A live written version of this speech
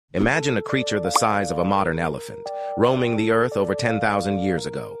Imagine a creature the size of a modern elephant, roaming the earth over 10,000 years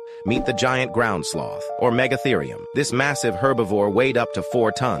ago. Meet the giant ground sloth, or Megatherium. This massive herbivore weighed up to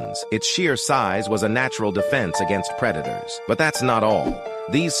 4 tons. Its sheer size was a natural defense against predators. But that's not all.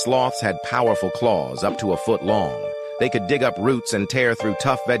 These sloths had powerful claws up to a foot long. They could dig up roots and tear through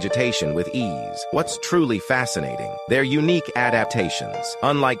tough vegetation with ease. What's truly fascinating? Their unique adaptations.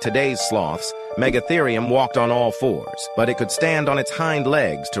 Unlike today's sloths, Megatherium walked on all fours, but it could stand on its hind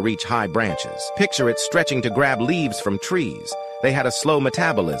legs to reach high branches. Picture it stretching to grab leaves from trees. They had a slow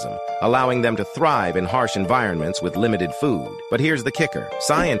metabolism, allowing them to thrive in harsh environments with limited food. But here's the kicker.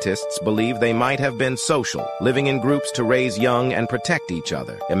 Scientists believe they might have been social, living in groups to raise young and protect each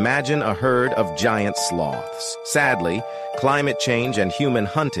other. Imagine a herd of giant sloths. Sadly, climate change and human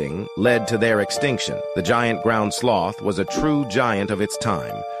hunting led to their extinction. The giant ground sloth was a true giant of its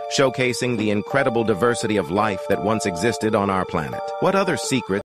time, showcasing the incredible diversity of life that once existed on our planet. What other secrets